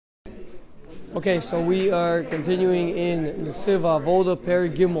Okay, so we are continuing in the Siva Avoda Per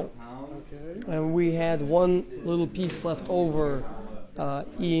Gimel, and we had one little piece left over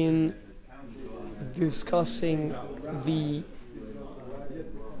in discussing the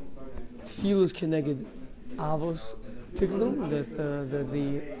Tefillas Keneged Avos Tiknum, that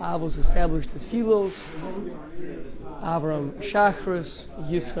the Avos established the Tefillos, Avram Shachris,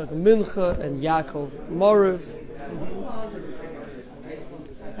 Yitzchak Mincha, and Yaakov Morev.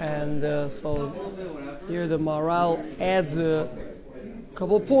 And so here the Maharal adds a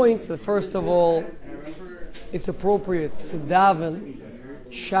couple of points. That first of all, it's appropriate to daven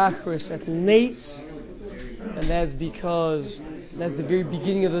Shachris at Nates, and that's because that's the very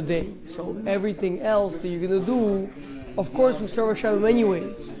beginning of the day. So everything else that you're going to do, of course we serve Hashem in many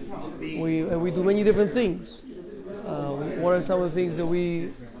ways. We do many different things. What are some of the things that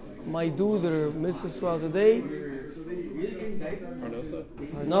we might do that are mitzvahs throughout the day?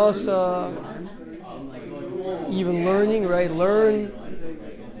 Parnasa, even learning, right? Learn,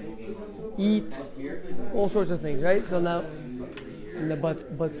 eat, all sorts of things, right? So now,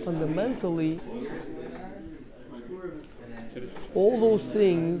 but fundamentally, all those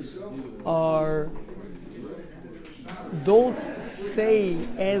things don't say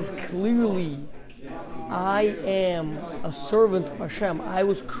as clearly, I am a servant of Hashem. I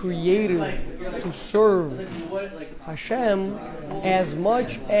was created to serve Hashem as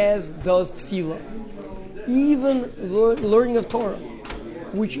much as does Tefillah. Even learning of Torah,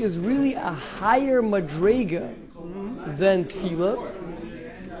 which is really a higher madrega than Tefillah,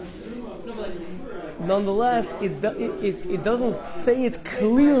 nonetheless, it doesn't say it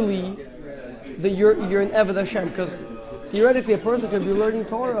clearly that you're an Eved Hashem, because theoretically a person could be learning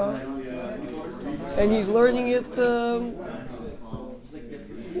Torah and he's learning it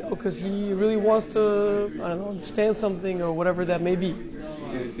because he really wants to, understand something or whatever that may be.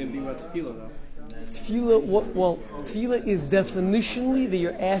 So the same thing about Tefillah, though. Tefillah is definitionally that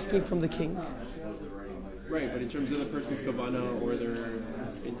you're asking from the king. Right, but in terms of the person's kavanah or their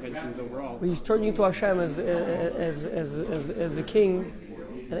intentions overall, He's turning to Hashem as the king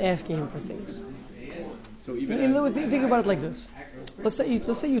and asking him for things. So even think about it like this. Let's say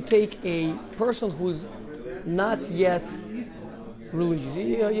you take a person who's not yet religious.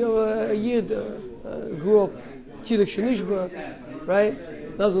 A Yid grew up Tzidek Shenishba, right?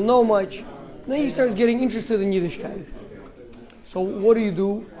 Doesn't know much. Then he starts getting interested in Yiddishkeit. So what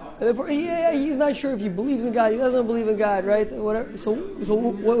do? He's not sure if he believes in God. He doesn't believe in God, right? Whatever. So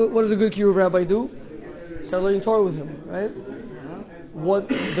what does a good Kiruv Rabbi do? Start learning Torah with him, right? What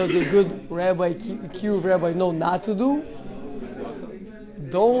does a good Kiruv Rabbi know not to do?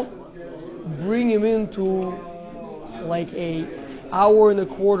 Don't bring him into like a hour and a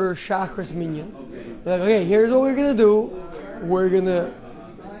quarter Shachris minyan. Like, okay, here's what we're gonna do. We're gonna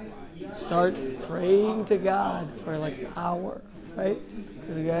start praying to God for like an hour, right?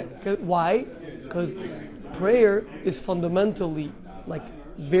 Why? Because prayer is fundamentally, like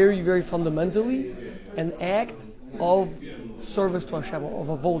very, very fundamentally, an act of service to Hashem, of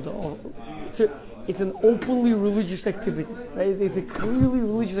avoda. It's an openly religious activity, right? It's a clearly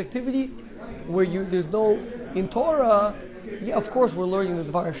religious activity where there's no, in Torah, yeah, of course we're learning the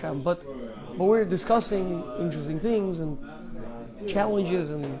Dvar Hashem, but we're discussing interesting things and challenges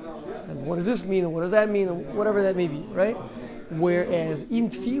and what does this mean and what does that mean and whatever that may be, right? Whereas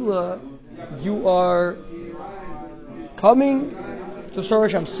in Tefillah, you are coming to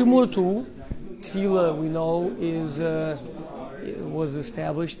serve Hashem, similar to Tefillah. We know was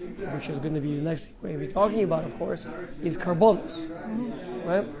established, which is going to be the next thing we're going to be talking about, of course, is karbonos,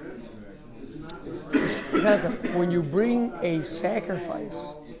 right? Because when you bring a sacrifice,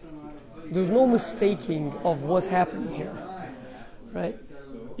 there's no mistaking of what's happening here, right?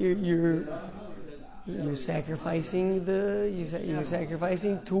 You're sacrificing you're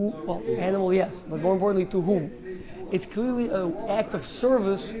sacrificing to animal, yes, but more importantly to whom? It's clearly an act of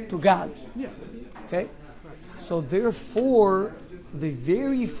service to God. Okay, so therefore, the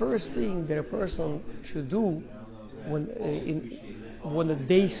very first thing that a person should do when the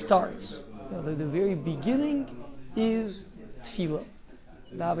day starts, the very beginning, is tefillah.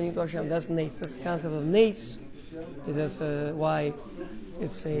 Davening to Hashem. That's nates. That's the concept of nates. That's why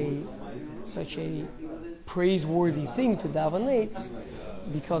it's such a praiseworthy thing to daven nates,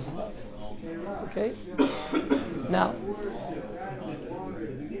 because of that. Okay. Now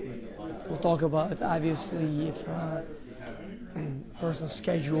we'll talk about, obviously, if a person's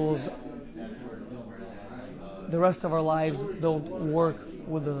schedules the rest of our lives don't work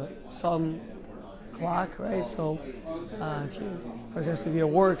with the sun clock, right? So if you, of course, has to be at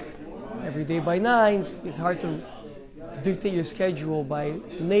work every day by 9, it's hard to dictate your schedule by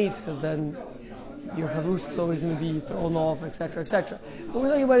nates, because then your Harus is always going to be thrown off, etc., etc. But we're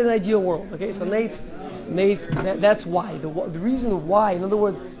talking about an ideal world, okay? So that's why. The reason why, in other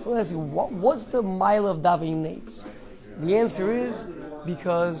words, so I ask you, what's the mile of davening nates? The answer is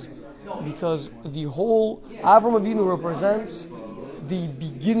because the whole Avram Avinu represents the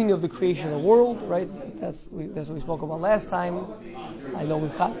beginning of the creation of the world, right? That's what we spoke about last time. I know we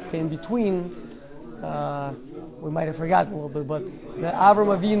got in between. We might have forgotten a little bit, but the Avram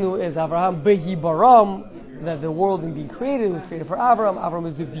Avinu is Avraham Behi Baram, that the world being created was created for Avram. Avram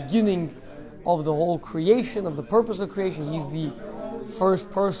is the beginning of the whole creation, of the purpose of creation. He's the first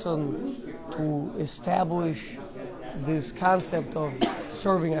person to establish this concept of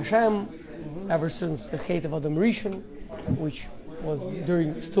serving Hashem ever since the Chet of Adam Rishon, which was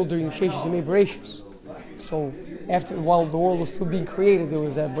still during Sheshes Yemei Bereshis. So while the world was still being created, there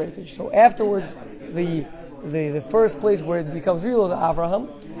was that breakage. So afterwards, the first place where it becomes real is Avraham.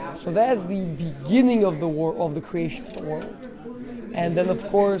 So that's the beginning of the creation of the world. And then of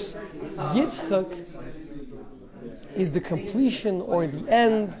course, Yitzchak is the completion or the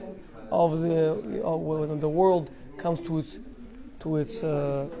end of when the world comes to its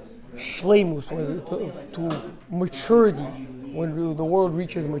shleimus, to maturity, when the world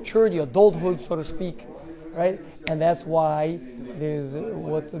reaches maturity, adulthood, so to speak, right? And that's why there's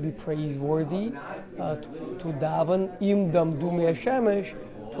what would be praiseworthy to daven im damdu me'ashemesh,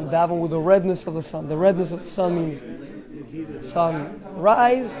 to daven with the redness of the sun. The redness of the sun means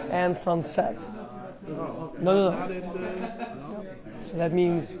sunrise and sunset. No. So that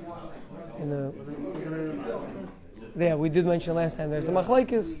means we did mention last time there's a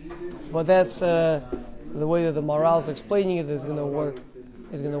machlekes, but that's the way that the morals explaining it is going to work.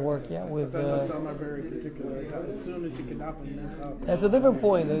 With some are very particular. As soon as you get up and that's a different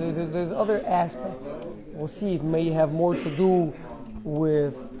point. There's other aspects. We'll see. It may have more to do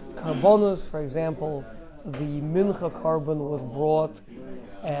with karbonos. For example, the mincha carbon was brought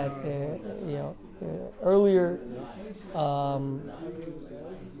at earlier.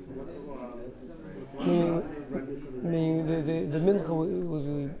 Meaning the mincha was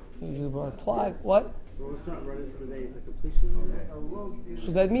usually brought plaque. What? So it's not redness of the day; it's the completion.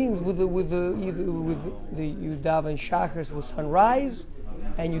 So that means with the you daven shachris with sunrise,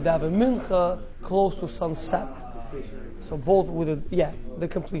 and you daven mincha close to sunset. So both with the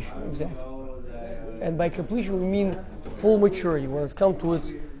completion, exactly. And by completion we mean full maturity, when it's come to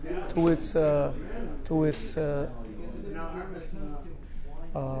its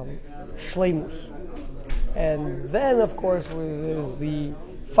shleimus. And then, of course, there's the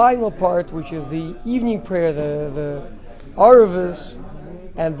final part, which is the evening prayer, the Arvis,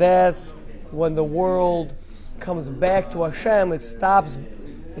 and that's when the world comes back to Hashem. It stops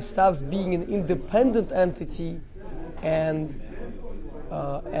being an independent entity and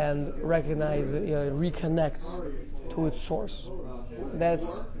reconnects to its source.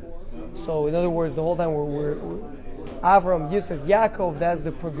 That's so. In other words, the whole time we're Avram, Yitzchak, Yaakov. That's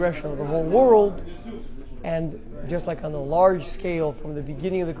the progression of the whole world. And just like on a large scale, from the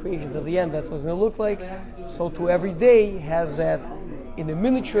beginning of the creation to the end, that's what it's going to look like. So to every day has that in a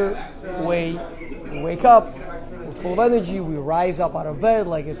miniature way. We wake up, we're full of energy, we rise up out of bed,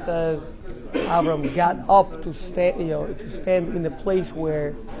 like it says. Avram got up to stand in the place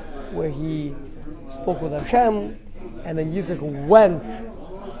where he spoke with Hashem, and then Yitzchak went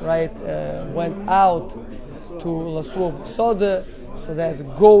out to Lasuv Sode. So that's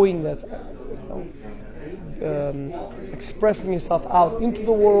going, that's expressing yourself out into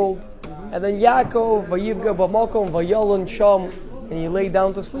the world. And then Yaakov, Vayivga Bamakom, Vayalon Sham, and he lay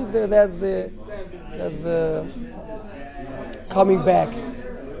down to sleep there. That's the coming back.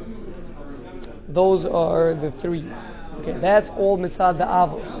 Those are the three. Okay, that's all mitzad the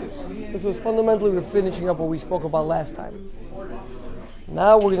avos. This was fundamentally, we're finishing up what we spoke about last time.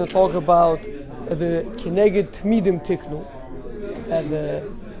 Now we're going to talk about the Keneged Tmidim Tiknu, and the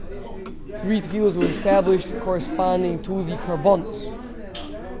three tefillas were established corresponding to the karbonos.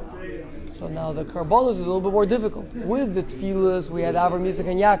 So now the karbonos is a little bit more difficult. With the tefillas, we had Avram, Yitzchak,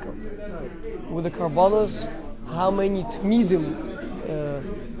 and Yaakov. With the karbonos, how many tmidim,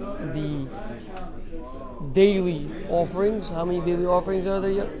 the daily offerings, how many daily offerings are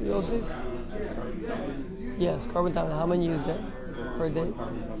there, Yosef? Yes, carbon time. How many is there per day?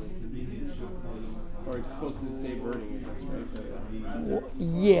 Or it's supposed to stay burning, I guess, right?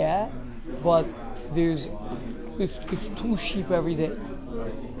 Yeah, but it's 2 sheep every day,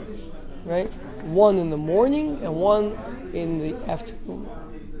 right? 1 in the morning and 1 in the afternoon.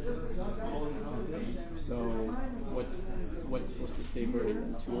 So what's supposed to stay burning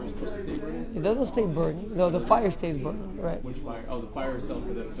and two are supposed to stay burning? It doesn't stay burning. No, the fire stays burning, right? Which fire? Oh, the fire itself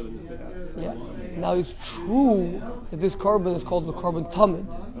for the mizbeach. Yeah. Now it's true that this carbon is called the carbon tamid.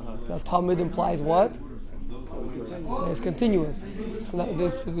 Now tamid implies what? It's continuous.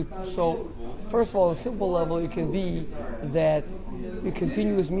 So first of all, on a simple level, it can be that the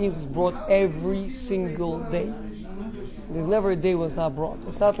continuous means it's brought every single day. There's never a day when it's not brought.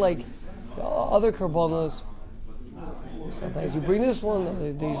 It's not like other karbonos. Sometimes you bring this one,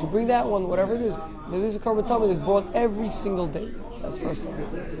 other days you bring that one, whatever it is. There is a carbon tamid that's brought every single day. That's first thing.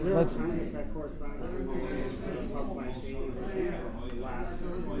 Is there a minus that corresponds to last? Is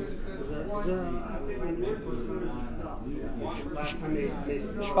there a minus that corresponds? Last time they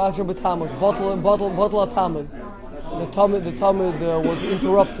Shvasher b'tamus, bottle tamid. The tamid was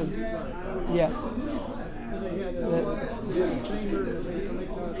interrupted. Yeah. Is there a chamber in the base of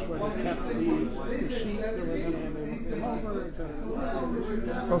Mikdash where they kept the sheep that were going to be moved over?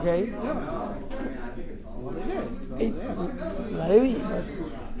 Okay. Well, they did. Not really, but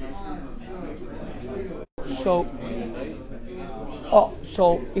so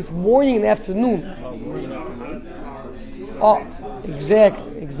it's morning and afternoon. Oh,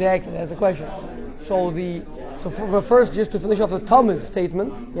 exactly. That's the question. But first, just to finish off the Talmud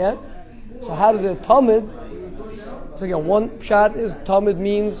statement, yeah. So how does a Talmud? So again, one shot is Talmud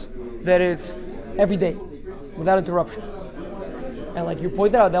means that it's every day, without interruption. And like you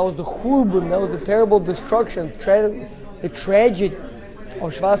pointed out, that was the churban, that was the terrible destruction, the tragedy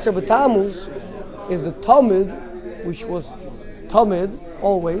of Shvasar B'Tammuz is the Talmud, which was Talmud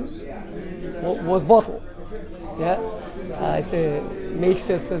always, was bottle. Yeah, it makes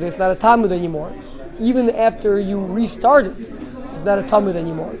it that it's not a Talmud anymore. Even after you restart it, it's not a Talmud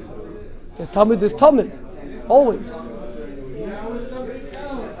anymore. The Talmud is Talmud, always.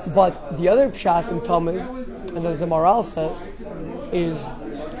 But the other pshat in Talmud, and as the Maral says, is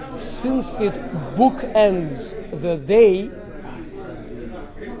since it bookends the day,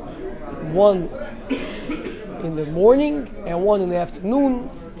 one in the morning and one in the afternoon,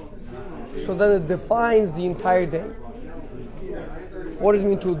 so then it defines the entire day. What does it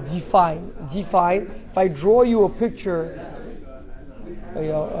mean to define? Define, if I draw you a picture,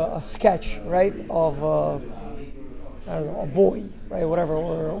 a sketch, right, of I don't know, a boy, right, whatever,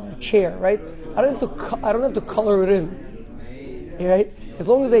 or a chair, right? I don't have to color it in, right? As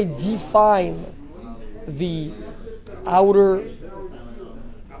long as I define the outer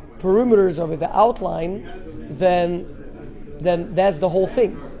perimeters of it, the outline, then that's the whole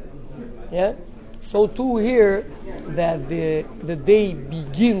thing. Yeah. So too here, that the day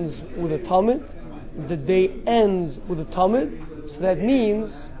begins with a Talmud, the day ends with a Talmud. So that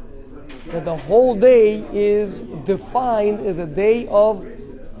means that the whole day is defined as a day of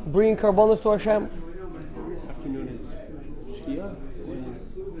bringing karbonos to Hashem. Afternoon is Shkia.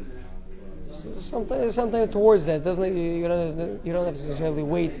 Sometime towards that, doesn't it? You don't have to necessarily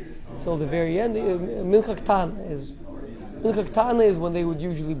wait till the very end. Milcha Ktana is when they would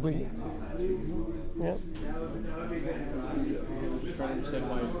usually bring it. Yeah. Try to understand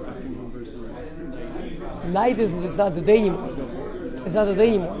why afternoon versus night. Night is not the day anymore. It's not the day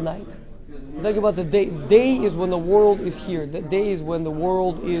anymore. Night. We're talking about the day. Day is when the world is here. The day is when the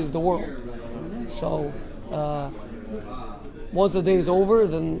world is the world. So once the day is over,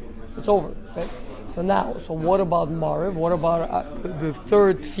 then it's over. Right? So what about Mariv? What about the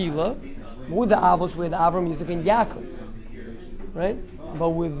third Tefilla? With the Avos, with Avram, Yitzchak, and Yaakov, right?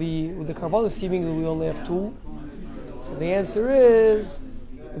 But with the Karbanos, seemingly we only have two. So the answer is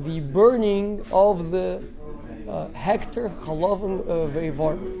the burning of the hector chalavim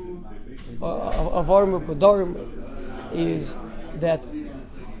ve'avarim, avarim u'padarim, is that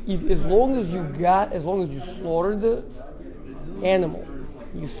as long as you slaughtered the animal,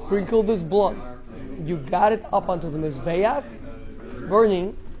 you sprinkled this blood, you got it up onto the mizbeach, it's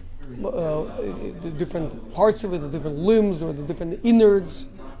burning. The different parts of it, the different limbs or the different innards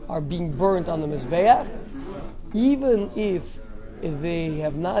are being burnt on the mizbeach, even if they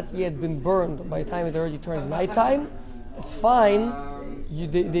have not yet been burned by the time it already turns nighttime. It's fine.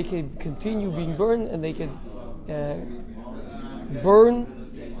 They can continue being burned, and they can burn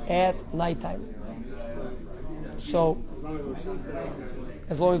at nighttime. So,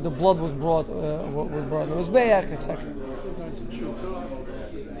 as long as the blood was brought on the mizbeach, etc.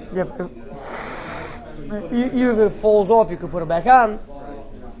 Yep. Even if it falls off, you can put it back on.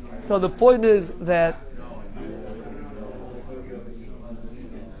 So the point is that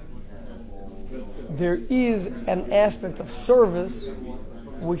there is an aspect of service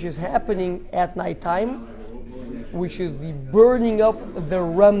which is happening at nighttime, which is the burning up the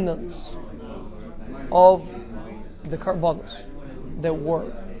remnants of the karbanos that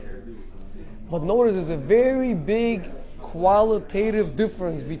were. But notice there's a very big qualitative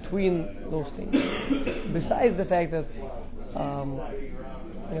difference between those things. Besides the fact that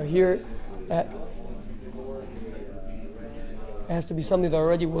here it has to be something that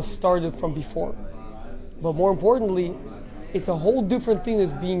already was started from before. But more importantly, it's a whole different thing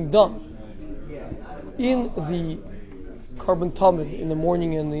that's being done in the carbon tamid in the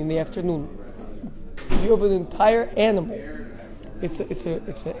morning and in the afternoon. You have an entire animal. It's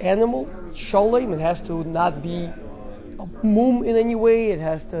an animal, sholem. It has to not be a mum in any way. It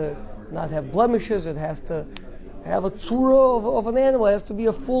has to not have blemishes. It has to have a tzura of an animal. It has to be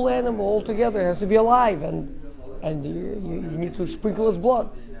a full animal altogether. It has to be alive, and you need to sprinkle its blood.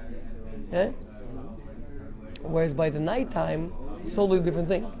 Okay? Whereas by the nighttime, it's a totally different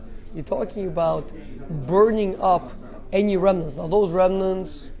thing. You're talking about burning up any remnants. Now those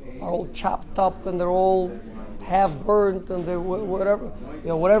remnants are all chopped up and they're all half burnt and they're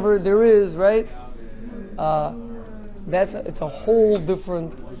whatever there is, right? It's a whole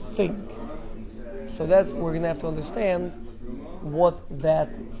different thing. So we're going to have to understand what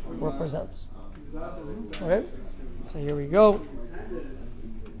that represents. Okay? So here we go.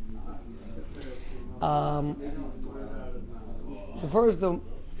 So first,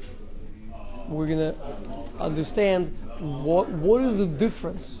 we're going to understand what is the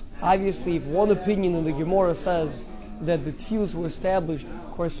difference. Obviously, if one opinion in the Gemara says that the tefillos were established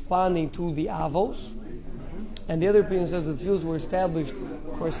corresponding to the avos, and the other opinion says that the tefillos were established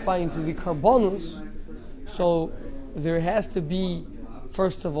corresponding to the karbonos, so there has to be,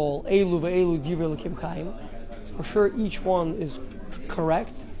 first of all, elu ve'elu divrei Elokim chaim. For sure, each one is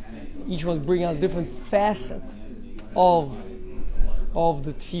correct. Each one's bringing out a different facet of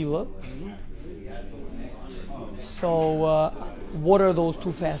the tefillah. So, what are those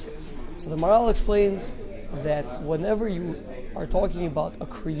two facets? So the Maral explains that whenever you are talking about a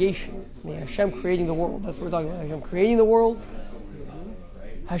creation, Hashem creating the world, that's what we're talking about. Hashem creating the world,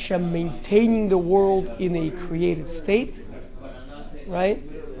 Hashem maintaining the world in a created state, right?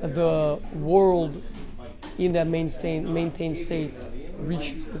 The world in that maintained state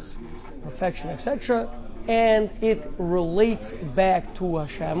reaches its perfection, etc., and it relates back to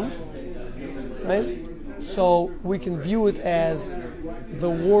Hashem, right? So we can view it as the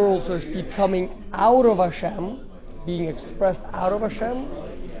world, so to speak, coming out of Hashem, being expressed out of Hashem,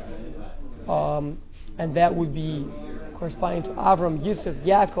 and that would be corresponding to Avram, Yisuf,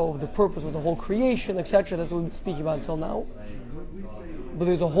 Yaakov, the purpose of the whole creation, etc. That's what we've been speaking about until now. But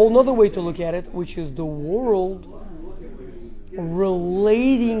there's a whole other way to look at it, which is the world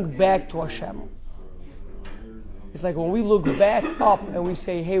relating back to Hashem. It's like when we look back up and we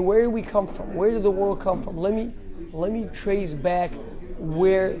say, hey, where did we come from? Where did the world come from? Let me trace back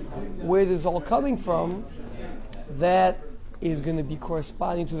where this is all coming from. That is going to be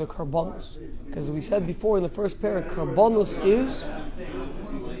corresponding to the karbonos. Because we said before in the first parak, karbonos is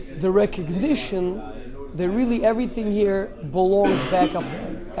the recognition that really everything here belongs back up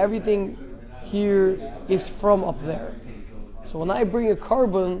there. Everything here is from up there. So when I bring a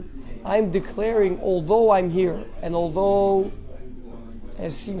carbon, I'm declaring, although I'm here, and although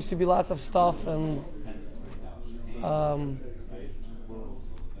there seems to be lots of stuff and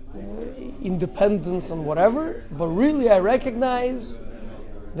independence and whatever, but really I recognize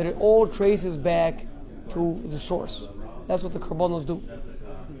that it all traces back to the source. That's what the karbonos do.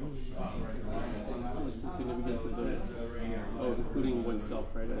 What's the significance of including oneself,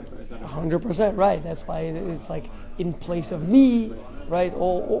 right? 100% right. That's why it's like in place of me, right?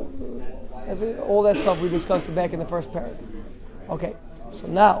 All that stuff we discussed back in the first paragraph. Okay, so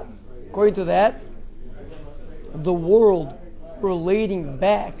now, according to that, the world relating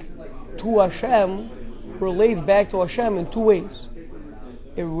back to Hashem relates back to Hashem in two ways.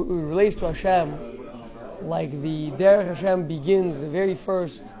 It relates to Hashem like the Derech Hashem begins, the very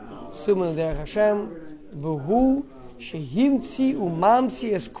first simon of Derech Hashem, V'hu shehimtzi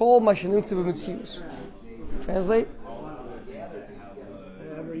umamtzi es kol ma shenimtzi b'metzius. Translate?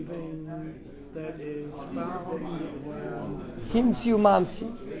 Everything that is found Himtzi umamtzi.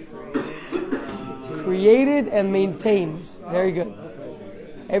 Created and maintains. Very good.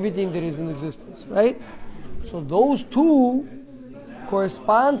 Everything that is in existence, right? So those two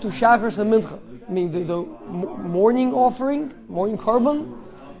correspond to Shachar and Mincha. I mean the morning offering, morning carbon,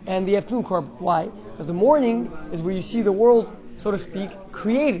 and the afternoon carbon. Why? Because the morning is where you see the world, so to speak,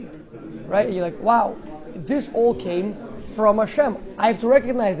 created, right? And you're like, wow, this all came from Hashem. I have to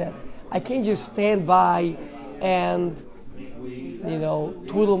recognize that. I can't just stand by and,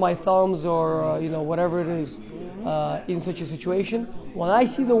 twiddle my thumbs or, whatever it is in such a situation. When I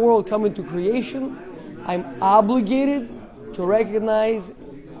see the world come into creation, I'm obligated to recognize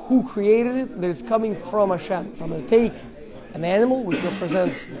who created it, that it's coming from Hashem. So I'm going to take an animal, which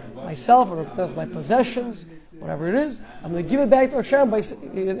represents myself, or represents my possessions, whatever it is. I'm going to give it back to Hashem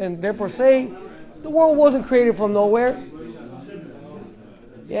and therefore say, the world wasn't created from nowhere.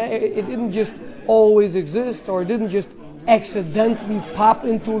 Yeah, it didn't just always exist, or it didn't just accidentally pop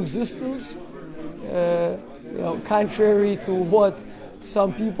into existence. Contrary to what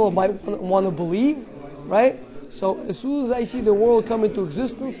some people might want to believe, right? So as soon as I see the world come into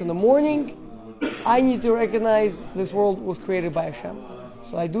existence in the morning, I need to recognize this world was created by Hashem.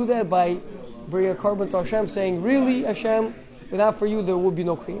 So I do that by bringing a carbon to Hashem, saying, really, Hashem, without for you there would be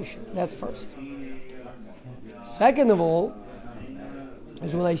no creation. That's first. Second of all,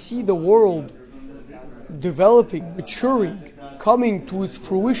 is when I see the world developing, maturing, coming to its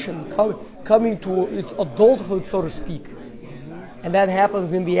fruition, coming to its adulthood, so to speak. And that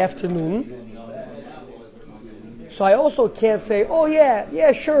happens in the afternoon. So I also can't say, oh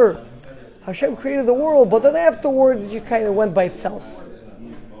yeah, sure, Hashem created the world, but then afterwards it kind of went by itself.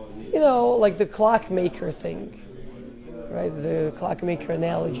 Like the clockmaker thing, right? The clockmaker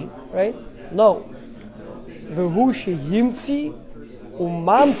analogy, right? No. V'hu shehimtzi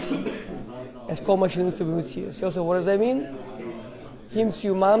umamtzi es kol ma shenimtza b'mitzias. Yosef, what does that mean? Himtzi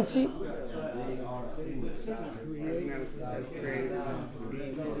umamtzi.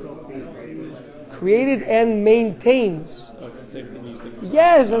 Created and maintains. Oh, it's the same thing you said.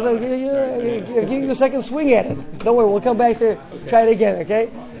 Yes, I'll give you a second swing at it. Don't worry, we'll come back to try it again, okay?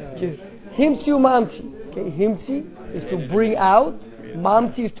 Himtzi umamtzi. Okay, himtzi is to bring out,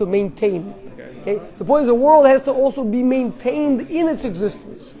 mamtzi is to maintain. Okay? The point is the world has to also be maintained in its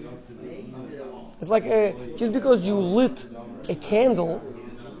existence. It's like just because you lit a candle,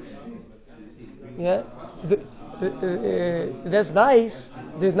 yeah, that's nice.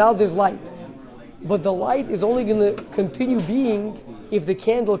 There's light. But the light is only going to continue being if the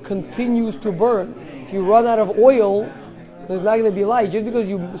candle continues to burn. If you run out of oil, there's not going to be light. Just because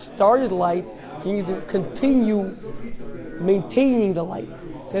you started light, you need to continue maintaining the light.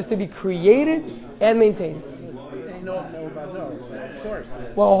 It has to be created and maintained. And no about no, so of course.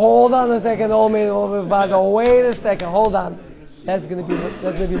 Well, hold on a second, wait a second, hold on. That's going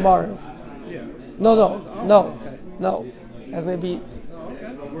to be Marv. Yeah. No. That's going to be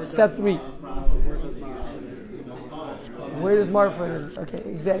step 3. Where does Marv fit in? Okay,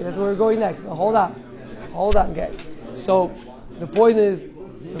 exactly. That's where we're going next. But hold on, guys. So the point is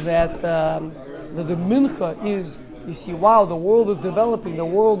that the mincha is, you see, wow, the world is developing. The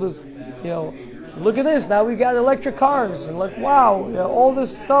world is, look at this. Now we got electric cars, and wow, all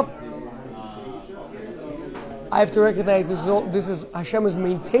this stuff. I have to recognize this is Hashem is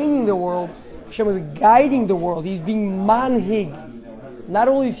maintaining the world. Hashem is guiding the world. He's being manhig. Not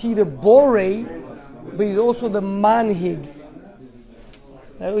only is he the borei, but he's also the manhig.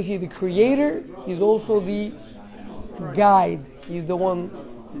 Not only is he the creator, he's also the guide. He's the one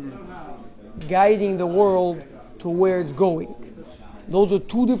guiding the world to where it's going. Those are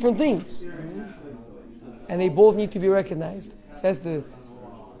two different things. And they both need to be recognized. So that's the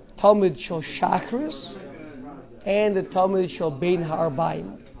Talmud Shel Shachris and the Talmud Shel Bein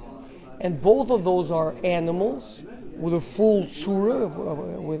Ha'arbaim. And both of those are animals with a full tzura,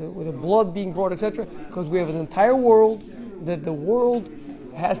 with a blood being brought, etc. Because we have an entire world that the world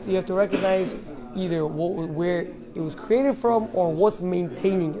you have to recognize either where it was created from or what's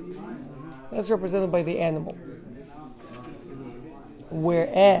maintaining it. That's represented by the animal.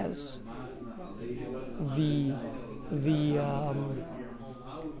 Whereas the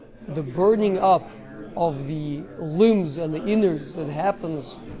burning up of the limbs and the innards that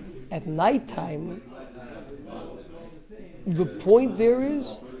happens at nighttime, the point there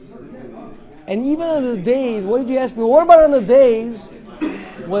is, and even on the days, what did you ask me? What about on the days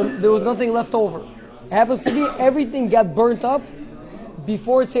when there was nothing left over? It happens to be everything got burnt up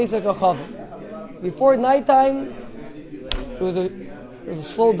before it tastes like a chav. Before nighttime, it was a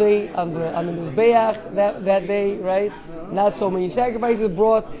slow day on the mizbeach that day, right? Not so many sacrifices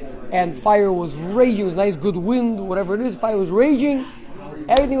brought, and fire was raging. It was nice, good wind, whatever it is. Fire was raging.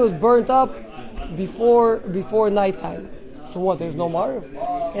 Everything was burnt up before nighttime. So what? There's no marv?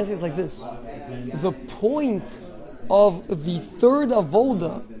 Answer is like this: the point of the third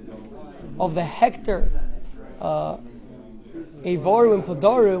avoda of the hector, Evarim and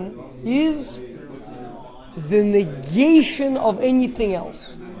Padarim, is the negation of anything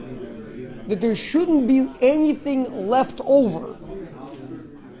else. That there shouldn't be anything left over.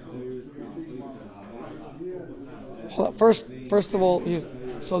 First of all,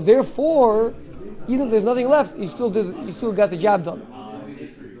 so therefore, even if there's nothing left, you still got the job done.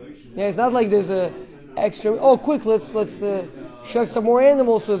 Yeah, it's not like there's extra. Oh, quick! Let's shuck some more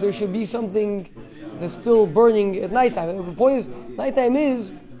animals so there should be something that's still burning at nighttime. The point is, nighttime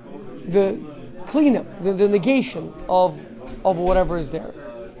is the cleanup, the negation of whatever is there.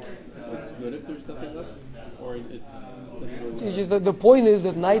 So it's good if there's nothing left, or It's just the point is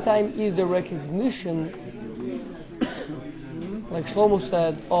that nighttime is the recognition, like Shlomo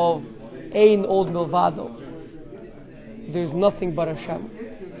said, of Ein Od Milvado. There's nothing but Hashem.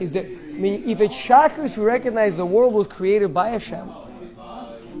 If it's Shacharis, we recognize the world was created by Hashem.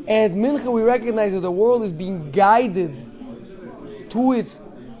 And at Mincha, we recognize that the world is being guided to its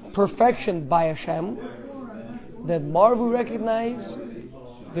perfection by Hashem. That Marv, we recognize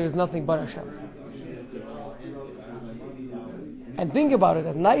there's nothing but Hashem. And think about it,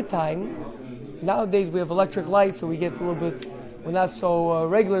 at nighttime, nowadays we have electric lights, so we get a little bit, we're not so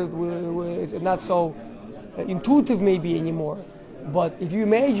regular, it's not so intuitive maybe anymore. But if you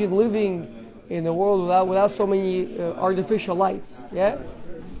imagine living in a world without so many artificial lights, yeah?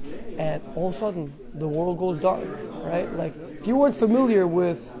 And all of a sudden, the world goes dark, right? Like, if you weren't familiar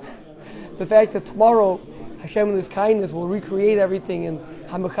with the fact that tomorrow, Hashem in His kindness will recreate everything, and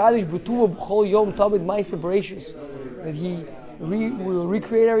Hamachadish B'tuva B'chol Yom Tamid Ma'aseh Bereishis, that He will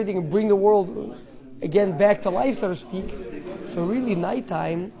recreate everything and bring the world again back to life, so to speak. So really,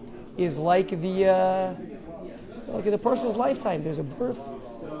 nighttime is like the in a person's lifetime. There's a birth,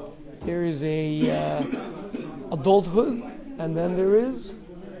 there is a adulthood, and then there is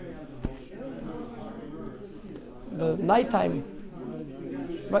the nighttime,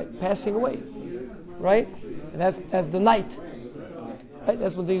 right? Passing away, right? And that's the night, right?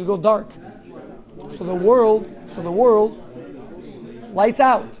 That's when things go dark. So the world lights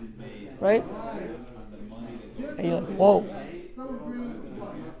out, right? And you're like, whoa.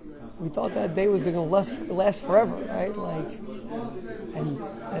 We thought that day was going to last forever, right? Like, and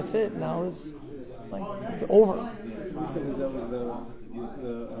that's it. Now it's like it's over. You said that was the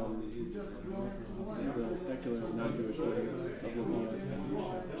secular, non-Jewish way of looking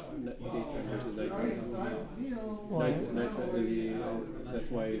at daytime versus nighttime. Nighttime, that's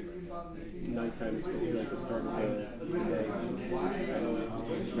why nighttime is supposed to be like the start of the day. It's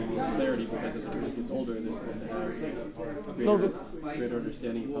supposed to bring more clarity, but as the spirit gets older, they're supposed to have a greater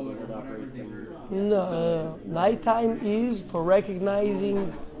understanding of how the world operates. No, nighttime is for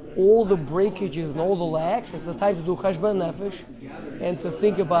recognizing all the breakages and all the lacks. It's the time to do cheshbon nefesh and to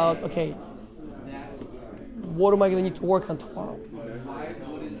think about, okay, what am I going to need to work on tomorrow?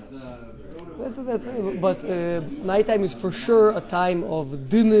 That's it. But nighttime is for sure a time of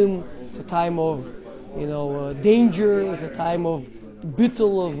dinim. It's a time of danger. It's a time of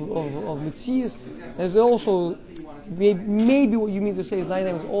bittul of mitzias. There's also maybe what you mean to say is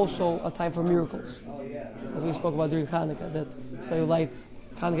nighttime is also a time for miracles, as we spoke about during Hanukkah. That so you light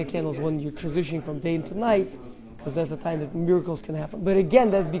Hanukkah candles when you're transitioning from day into night, because that's the time that miracles can happen. But again,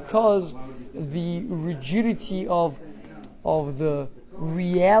 that's because the rigidity of the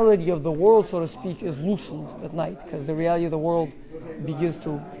reality of the world, so to speak, is loosened at night, because the reality of the world begins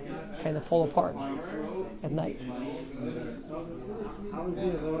to kind of fall apart at night. How is the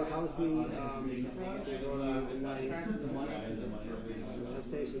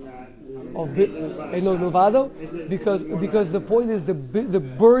manifestation Of Milvado? Because the point is the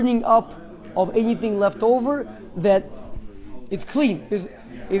burning up of anything left over, that it's clean.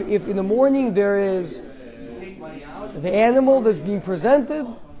 If in the morning there is the animal that's being presented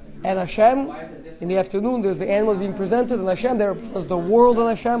and Hashem, in the afternoon there's the animal being presented and Hashem, there's the world and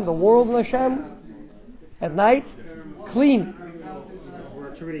Hashem, at night, clean. We're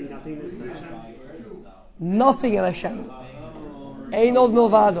attributing nothingness to Hashem. Nothing and Hashem. Ein Od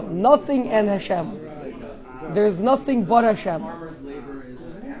Milvado. Nothing and Hashem. There's nothing but Hashem.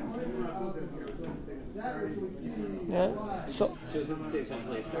 Yeah. So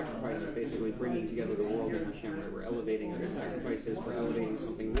essentially a sacrifice is basically bringing together the world and Hashem, right? We're elevating the sacrifices, we're elevating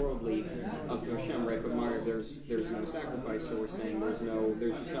something worldly up to Hashem, right? But Meyer, there's no sacrifice, so we're saying there's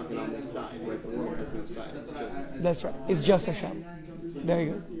just nothing on this side, right? The world has no side, it's just... That's right, it's just Hashem. Very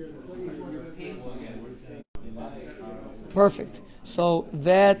good. Perfect. So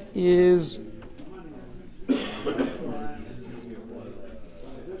that is...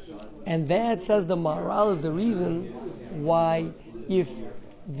 And that, says the Maharal, is the reason why if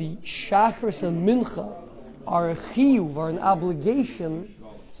the Shachris and Mincha are a chiyuv, are an obligation,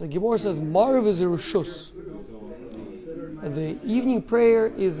 so the Gemara says Marv is a rishus. The evening prayer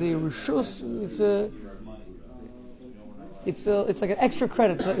is a rishus. It's like an extra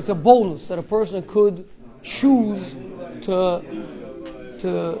credit. It's a bonus that a person could choose to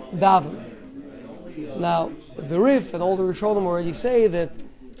daven. Now, the Rif and all the Rishonim already say that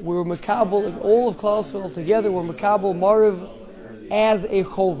we're Makabal, like all of Klal Yisrael together, we're Makabal Mariv as a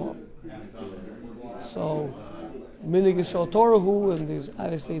Chova. So, Minig Yisrael Torahu, and there's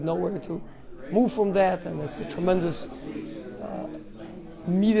obviously nowhere to move from that, and it's a tremendous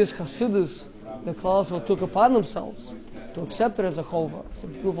Midas Chasidus that Klal Yisrael took upon themselves to accept it as a Chova. It's a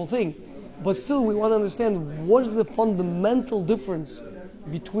beautiful thing. But still, we want to understand what is the fundamental difference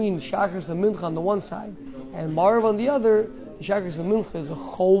between Shachris and Mincha on the one side and Mariv on the other. The Shachris and Mincha is a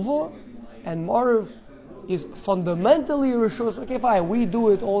Chova, and Mariv is fundamentally a Rishus. Okay, fine, we do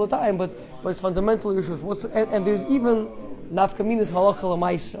it all the time, but it's fundamentally Rishus. And there's even Nafkaminas Halacha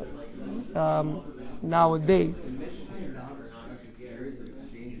L'Maisa nowadays.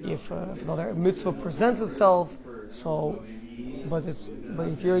 If another mitzvah presents itself, but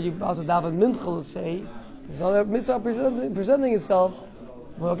if you're about to daven mincha, let's say, there's another mitzvah presenting itself.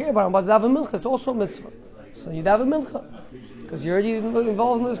 Well, okay, but I'm about to daven mincha. It's also a mitzvah. So you daven mincha because you're already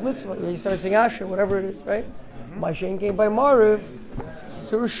involved in this mitzvah. You start saying Asher, whatever it is, right? My Shane came by Mariv,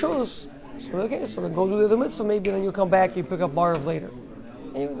 it's a rishus. So okay, so then go do the other mitzvah. Maybe then you'll come back. You pick up Mariv later.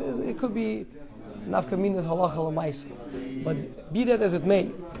 Anyway, it could be nafkaminas halacha l'maisa. But be that as it may,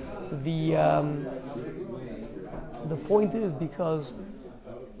 the point is because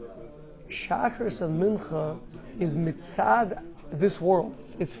Shachris and Mincha is mitzad this world.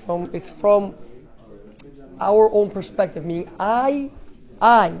 It's from our own perspective. Meaning, I,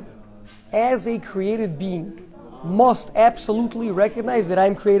 as a created being, must absolutely recognize that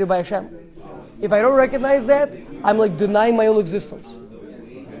I'm created by Hashem. If I don't recognize that, I'm like denying my own existence.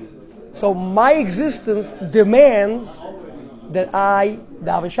 So my existence demands that I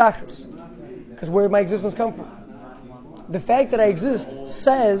daven Shachris. Because where did my existence come from? The fact that I exist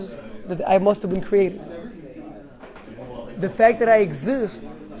says that I must have been created. The fact that I exist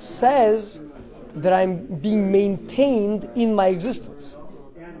says that I'm being maintained in my existence.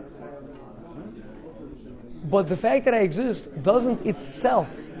 But the fact that I exist doesn't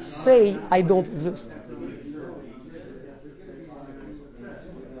itself say I don't exist.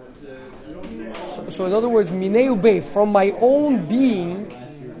 So in other words, mineu bei, from my own being,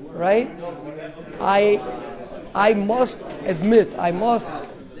 right? I must admit, I must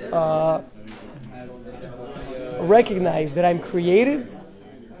recognize that I'm created,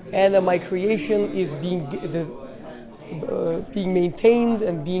 and that my creation is being maintained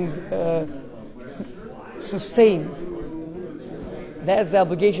and being sustained. That's the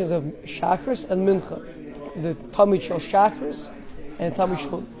obligations of Shachris and Mincha. The Tamid Shel Shachris and the Tamid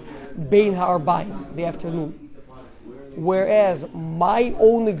Shel Bein Ha'arbayim, the afternoon. Whereas my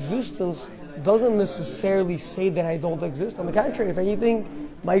own existence doesn't necessarily say that I don't exist. On the contrary, if anything,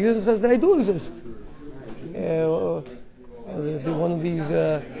 my existence says that I do exist. One of these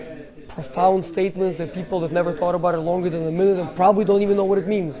profound statements that people that never thought about it longer than a minute and probably don't even know what it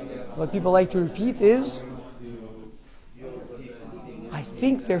means. What people like to repeat is, I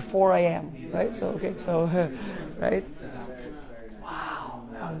think, therefore I am. Right? Right? Wow,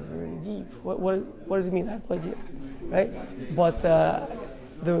 that was very deep. What does it mean? I have no idea. Right? But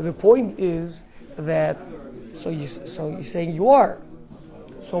the point is that you're saying you are.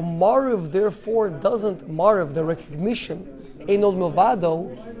 So Mariv therefore the recognition, Einod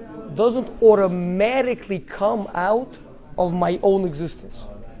Milvado, doesn't automatically come out of my own existence.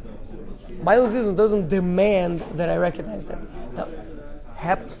 My own existence doesn't demand that I recognize that. Now,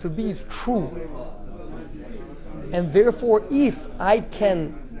 happens to be, it's true. And therefore, if I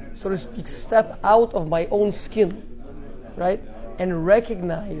can, so to speak, step out of my own skin, right, and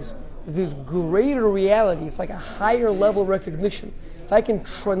recognize this greater reality, it's like a higher level recognition. If I can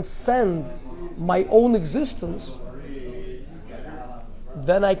transcend my own existence,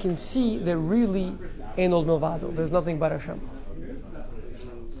 then I can see that really ain't old Milvado. There's nothing but Hashem.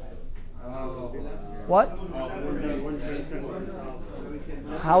 What?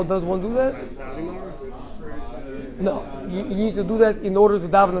 How does one do that? No, you need to do that in order to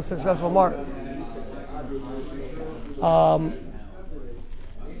daven a successful mark.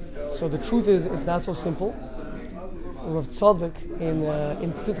 So the truth is, it's not so simple. Rav Tzadok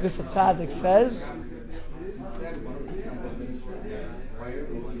in Tzidkas HaTzadik says,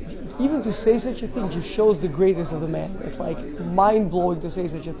 even to say such a thing just shows the greatness of the man. It's like mind-blowing to say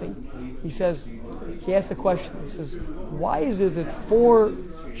such a thing. He asked the question, he says, why is it that for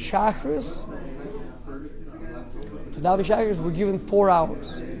Shachris, to daven Shachris, we're given 4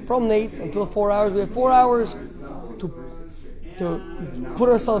 hours? From Nates until 4 hours, we have 4 hours to put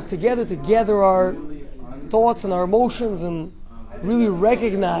ourselves together, to gather our thoughts and our emotions and really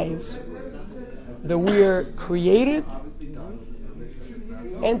recognize that we are created,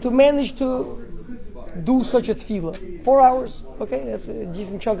 and to manage to do such a tefillah. 4 hours, okay, that's a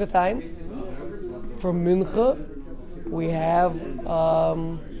decent chunk of time. For mincha, we have,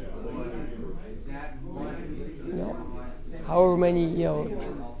 however many,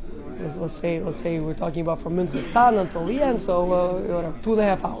 let's say we're talking about from mincha tan until the end, so whatever,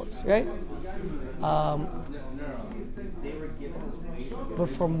 2.5 hours, right? But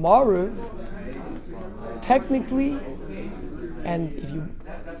for Mariv, technically, and if you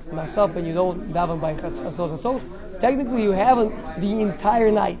mess up and you don't daven by chatzos, technically you haven't the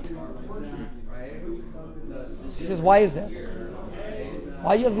entire night. He says, why is that?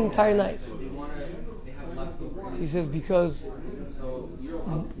 Why do you have the entire night? He says, because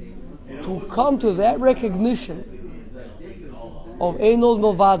to come to that recognition of Einod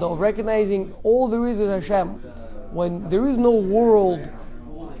Milvado, of recognizing all there is Hashem, when there is no world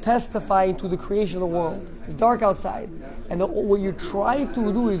testifying to the creation of the world, it's dark outside, and what you're trying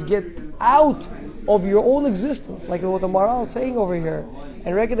to do is get out of your own existence, like what the Maral is saying over here,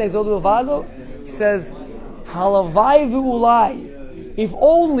 and recognize Einod Milvado. He says, Halavai v'ulai, if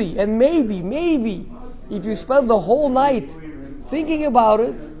only and maybe, if you spend the whole night thinking about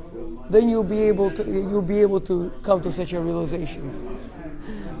it, then you'll be able to come to such a realization.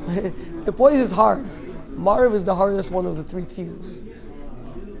 The point is hard. Mariv is the hardest one of the three tefillahs.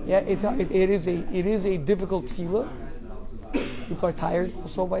 Yeah, it is a difficult tefillah. People are tired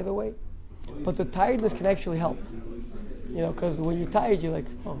also, by the way, but the tiredness can actually help. Because when you're tired, you're like,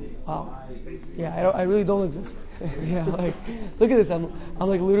 oh wow, yeah, I really don't exist. Yeah, like look at this. I'm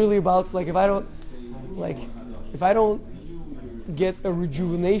like literally about, like, if I don't get a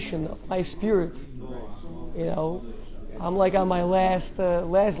rejuvenation of my spirit, I'm like on my last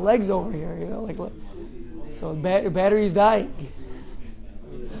legs over here, like so battery's dying.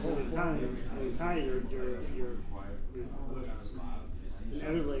 You're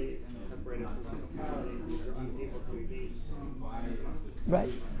inevitably separated from physicality, you're unable to engage.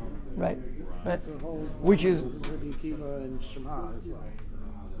 Right. Which is and Shema as well.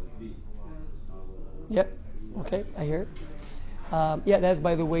 Yep. Okay, I hear it. That's,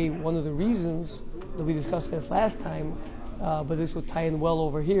 by the way, one of the reasons that we discussed this last time, but this would tie in well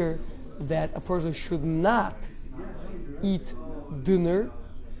over here, that a person should not eat dinner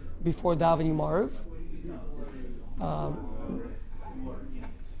before davening Mariv,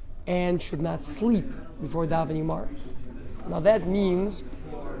 and should not sleep before davening Mariv. Now that means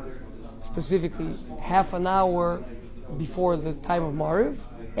specifically half an hour before the time of Mariv,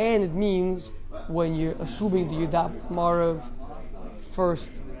 and it means when you're assuming that you daven Mariv first,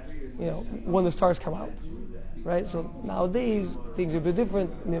 when the stars come out, right? So nowadays things are a bit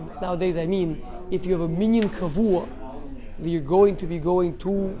different. Nowadays, I mean, if you have a minyan kavua that you're going to be going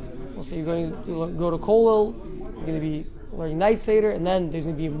to, let's say you're going to go to Kollel, you're going to be learning Night Seder, and then there's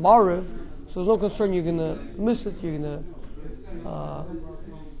going to be Mariv, so there's no concern you're going to miss it. You're going to,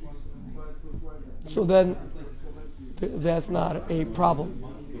 so then that's not a problem.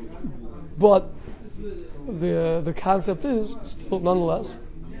 But the concept is still, nonetheless,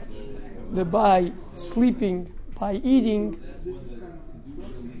 that by sleeping, by eating,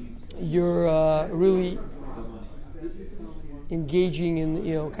 you're really engaging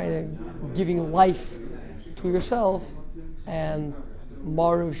in, kind of giving life to yourself, and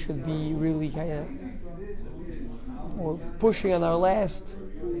Mariv should be really kind of, or pushing on our last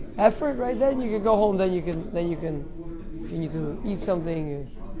effort, right? Then you can go home. Then you can, if you need to eat something,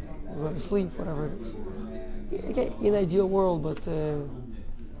 go to sleep, whatever it is. Okay, in an ideal world, but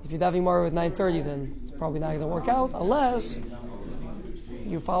if you're davening Mariv at 9:30, then it's probably not going to work out unless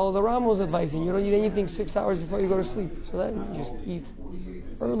you follow the Ramos advice and you don't eat anything 6 hours before you go to sleep. So then you just eat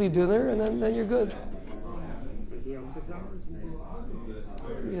early dinner, and then you're good. 6 hours?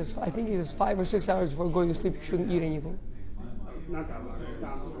 I think he says 5 or 6 hours before going to sleep you shouldn't eat anything. Not that long.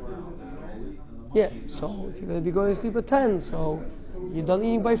 Stop. Yeah, so if you're going to be going to sleep at 10, so you're done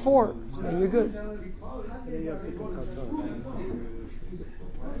eating by 4, so then you're good.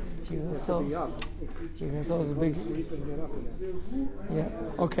 So is a big. Yeah.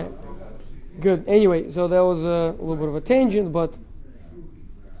 Okay. Good. Anyway, so that was a little bit of a tangent, but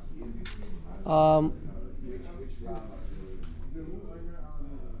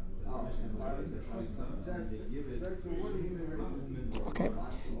okay.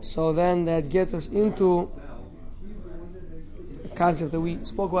 So then that gets us into a concept that we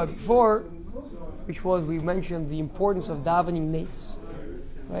spoke about before, which was, we mentioned the importance of davening nates,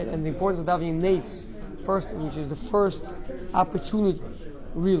 right? And the importance of davening nates first, which is the first opportunity,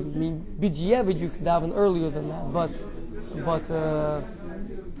 really. I mean, b'diavad you can daven earlier than that, but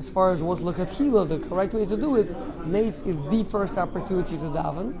as far as what's l'katchila, the correct way to do it, nates is the first opportunity to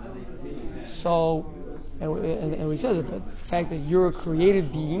daven. So and we said that the fact that you're a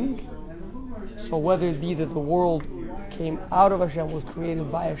created being, so whether it be that the world came out of Hashem, was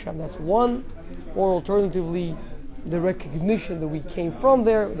created by Hashem, that's one, or alternatively, the recognition that we came from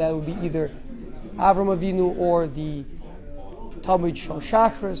there, that would be either Avram Avinu or the Talmud Shal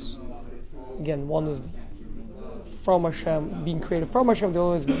Shachris. Again, one is from Hashem, being created from Hashem, the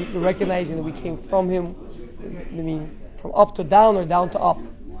other is recognizing that we came from Him, I mean, from up to down or down to up.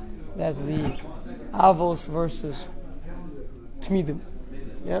 That's the Avos versus Tmidim.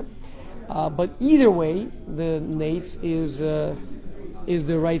 Yeah? But either way, the Nates is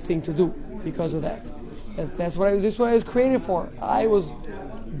the right thing to do because of that. This is what I was created for. I was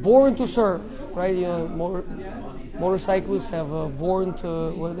born to serve, right? Motorcyclists have born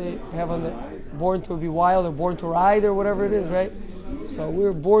to, what do they have on the, born to be wild or born to ride or whatever it is, right? So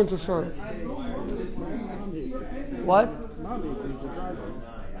we're born to serve. What?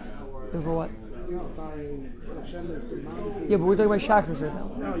 For what? Yeah, but we're talking about chakras right now.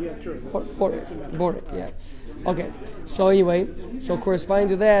 Oh, yeah, true. Boring, yeah. Okay, so anyway, so corresponding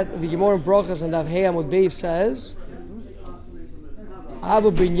to that, the Gemara in Brachas and Daf Hey Amud Beis says,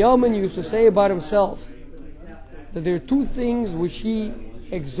 Abu Binyamin used to say about himself that there are two things which he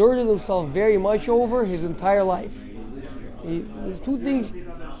exerted himself very much over his entire life. There's two things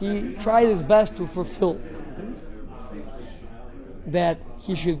he tried his best to fulfill. That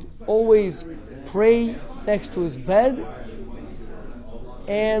he should always pray next to his bed,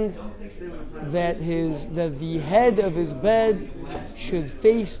 and that the head of his bed should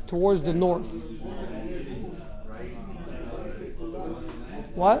face towards the north.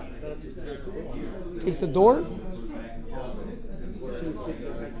 What? Face the door?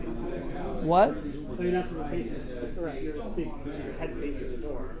 What? You're not supposed to face it. Correct. You're asleep. Your head facing the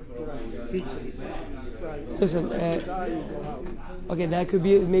door. Correct. Feet facing. Right. Listen. Okay, that could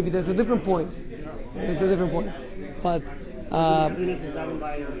be. Maybe there's a different point. There's a different point. But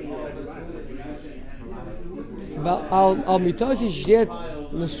al mitasi shjet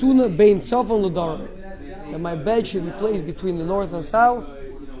nesuna bein tzafon l'darim. That my bed should be placed between the north and south,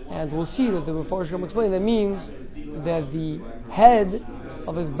 and we'll see that the Mefarshim explain that means that the head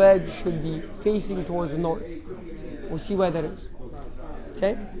of his bed should be facing towards the north. We'll see why that is.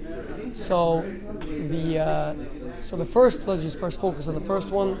 Okay? So the first, let's just first focus on the first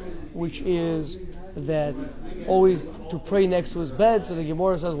one, which is that always to pray next to his bed. So the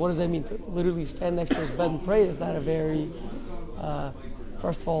Gemara says, what does that mean? To literally stand next to his bed and pray? It's not a very,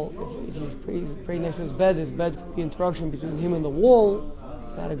 first of all, if he's praying next to his bed could be interruption between him and the wall.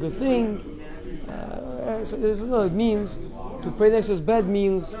 It's not a good thing. It means to pray next to his bed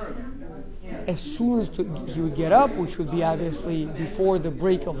means as soon as he would get up, which would be obviously before the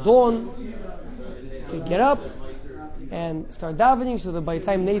break of dawn, to get up and start davening, so that by the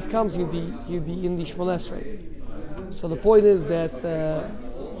time Nates comes, he'd be in the Shmoneh Esrei. So the point is that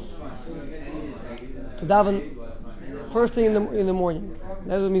to daven first thing in the morning.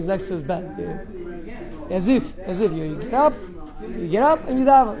 That's what means next to his bed. As if you get up and you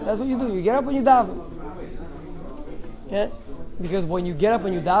daven. That's what you do. You get up and you daven. Okay? Because when you get up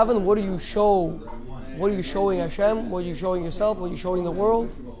and you daven, what do you show? What are you showing Hashem? What are you showing yourself? What are you showing the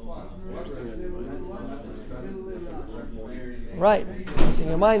world? Right. What's in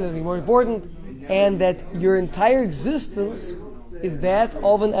your mind is more important. And that your entire existence is that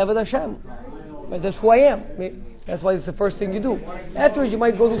of an Eved Hashem. Right? That's who I am. That's why it's the first thing you do. Afterwards, you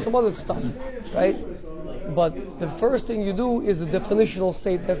might go do some other stuff. Right? But the first thing you do is the definitional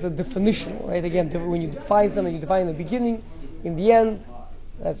state. That's the definitional. Right? Again, when you define something, you define in the beginning, in the end.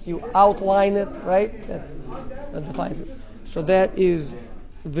 That's you outline it. Right? That defines it. So that is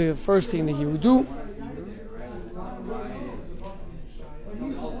the first thing that you would do.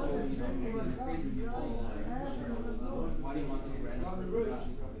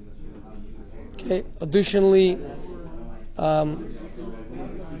 Okay. Additionally,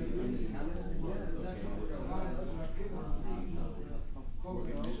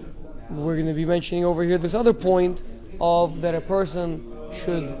 we're going to be mentioning over here this other point of that a person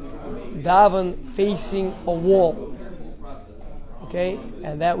should daven facing a wall. Okay,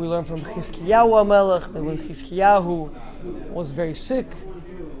 and that we learn from Chizkiyahu HaMelech, that when Chizkiyahu was very sick,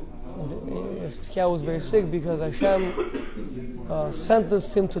 because Hashem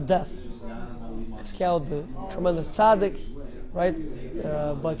sentenced him to death. Chizkiyahu, the tremendous tzaddik, right?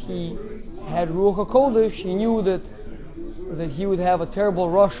 But he had Ruach HaKodesh. He knew that he would have a terrible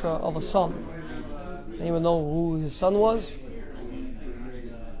rasha of a son. Anyone know who his son was?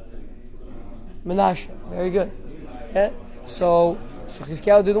 Menashe. Very good. Yeah? So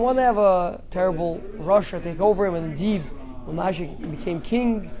Chizkiyahu didn't want to have a terrible rasha take over him, and indeed Menashe became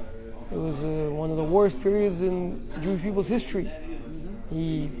king, It was one of the worst periods in Jewish people's history.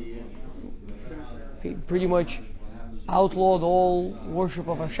 He pretty much outlawed all worship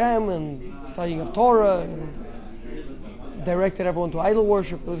of Hashem and studying of Torah and directed everyone to idol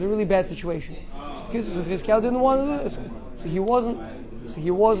worship. It was a really bad situation. So Chizkiyahu didn't want to do this. So he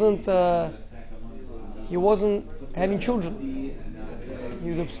wasn't having children. He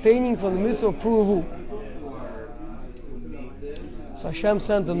was abstaining from the mitzvah of Puruvu. So Hashem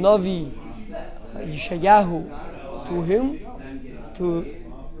sent the Navi Yeshayahu to him to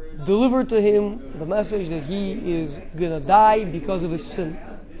deliver to him the message that he is going to die because of his sin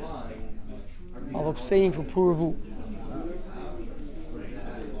of abstaining from Puruvu.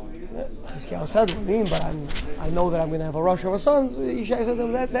 Chizkiyahu said, "What do you mean? But I know that I'm going to have a rush of a son." So Yeshaya said,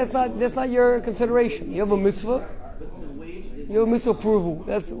 "That's not your consideration. You have a mitzvah. You have a mitzvah Puruvu.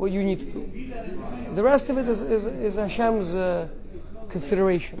 That's what you need to do. The rest of it is Hashem's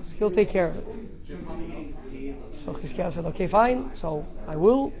considerations. He'll take care of it." So Chizkiyahu said, "Okay, fine. So I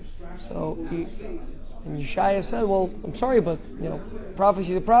will." And Yeshaya said, "Well, I'm sorry, but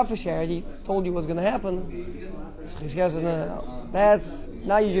prophecy is a prophecy. I already told you what's going to happen." So Chizkiyahu said, "No. That's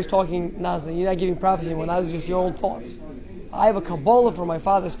now you're just talking nonsense. You're not giving prophecy anymore. Now it's just your own thoughts. I have a Kabbalah from my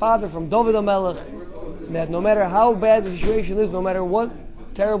father's father, from David HaMelech, that no matter how bad the situation is, no matter what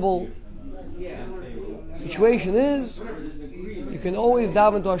terrible situation is, you can always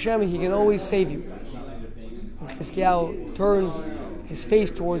daven to Hashem and He can always save you." And Chizkiyahu turned his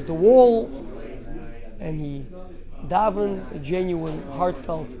face towards the wall and he davened a genuine,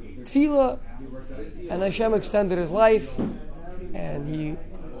 heartfelt Tefilla, and Hashem extended his life and he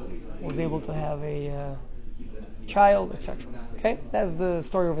was able to have a child, etc. Okay, that's the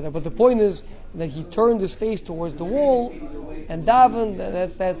story over there. But the point is that he turned his face towards the wall and davened.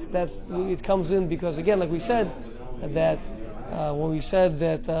 That's it comes in because again, like we said, that when we said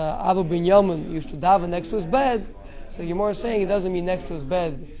that Abu Binyamin used to daven next to his bed, so Gemara is saying it doesn't mean next to his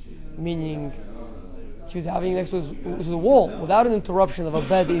bed, meaning he was davening next to the wall without an interruption of a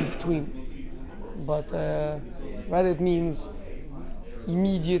bed in between, but rather it means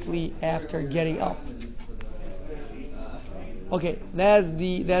immediately after getting up. Okay, that's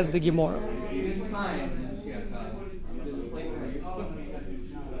the Gemara.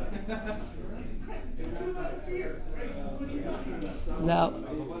 Now,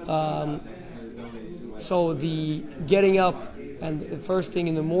 so the getting up and the first thing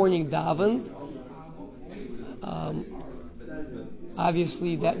in the morning davened,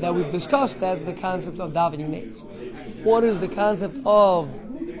 obviously that we've discussed, that's the concept of davening nates. What is the concept of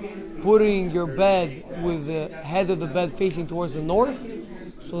putting your bed with the head of the bed facing towards the north?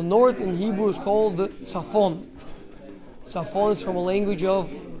 So the north in Hebrew is called the Tzafon. Tzafon is from a language of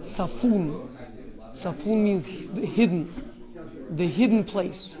Tzafun. Tzafun means the hidden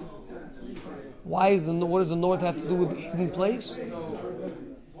place. What does the north have to do with the hidden place?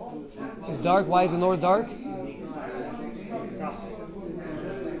 It's dark. Why is the north dark?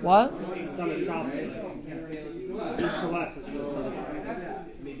 What?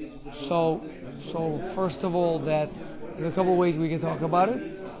 So first of all, that there's a couple of ways we can talk about it.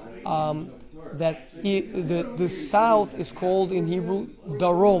 The south is called in Hebrew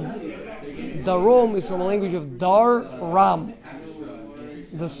Darom. Darom is from a language of Dar Ram.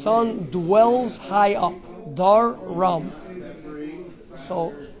 The sun dwells high up. Dar Ram.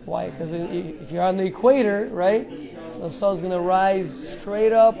 So why? Because if you're on the equator, right? So the sun's going to rise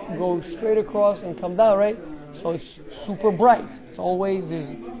straight up, go straight across, and come down, right? So it's super bright. It's always,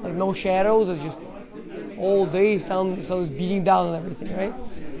 there's like no shadows. It's just all day sun is beating down and everything, right?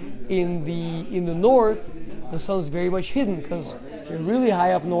 In the north, the sun is very much hidden because if you're really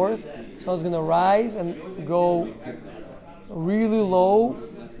high up north, the sun's going to rise and go really low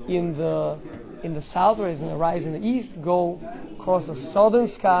in the south, or it's going to rise in the east, go across the southern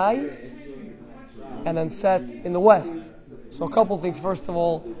sky, and then set in the west. So a couple things. First of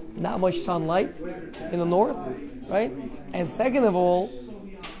all, not much sunlight in the north, right? And second of all,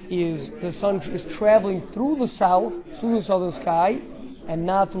 is the sun is traveling through the south, through the southern sky, and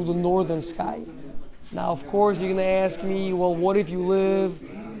not through the northern sky. Now, of course, you're going to ask me, well, what if you live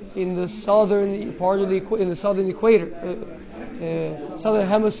in the southern part of in the southern equator, southern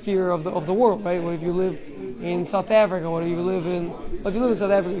hemisphere of the world, right? What if you live in South Africa? What if you live in? Well, if you live in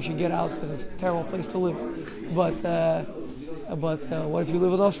South Africa, you should get out because it's a terrible place to live. But what if you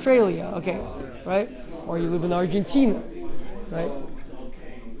live in Australia? Okay, right? Or you live in Argentina, right?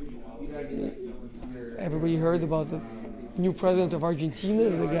 Everybody heard about the new president of Argentina?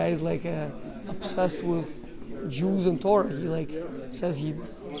 The guy is like obsessed with Jews and Torah. He says he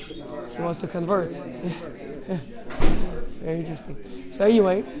wants to convert. Very interesting. So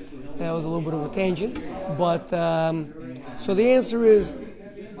anyway, That was a little bit of a tangent. But so the answer is,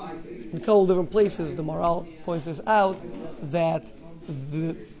 in a couple of different places, the Maral points this out, that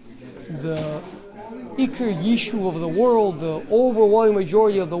the Iker Yishuv of the world, the overwhelming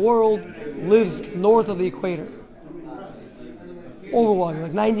majority of the world, lives north of the equator. Overwhelming,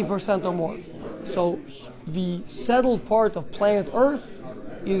 like 90% or more. So the settled part of planet Earth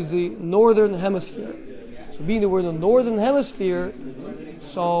is the northern hemisphere. So being that we're in the northern hemisphere,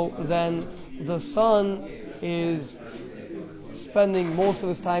 so then the sun is spending most of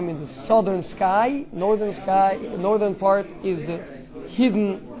its time in the southern sky. Northern part is the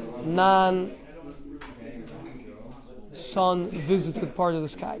hidden, non-sun visited part of the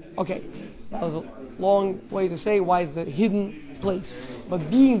sky. Okay, that was a long way to say why is the hidden place. But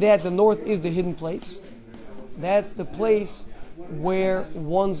being that the north is the hidden place, that's the place where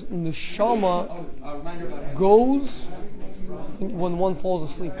one's neshama goes when one falls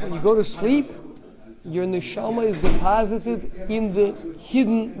asleep. When you go to sleep, your neshama is deposited in the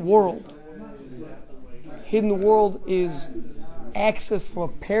hidden world. Hidden world is access for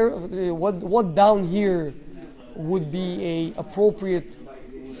what down here would be a appropriate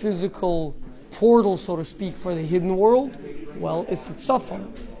physical portal, so to speak, for the hidden world. Well, it's the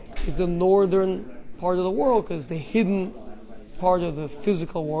tzafon. It's the northern part of the world, because the hidden part of the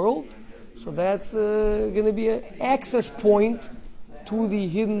physical world. So that's going to be an access point to the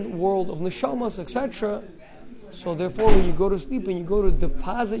hidden world of neshamas, etc. So therefore, when you go to sleep and you go to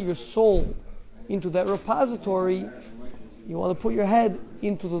deposit your soul into that repository, you want to put your head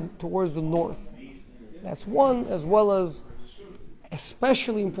towards the north. That's one, as well as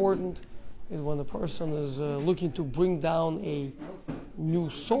especially important is when the person is looking to bring down a new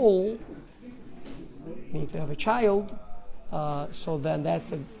soul, meaning to have a child. So then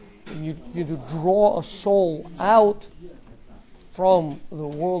you need to draw a soul out from the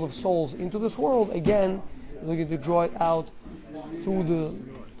world of souls into this world. Again, looking to draw it out through the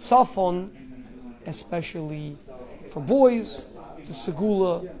tzafon, especially for boys. It's a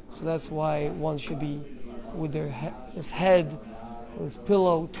segula, so that's why one should be with his head, his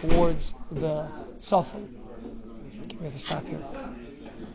pillow towards the tzafon. We have to stop here.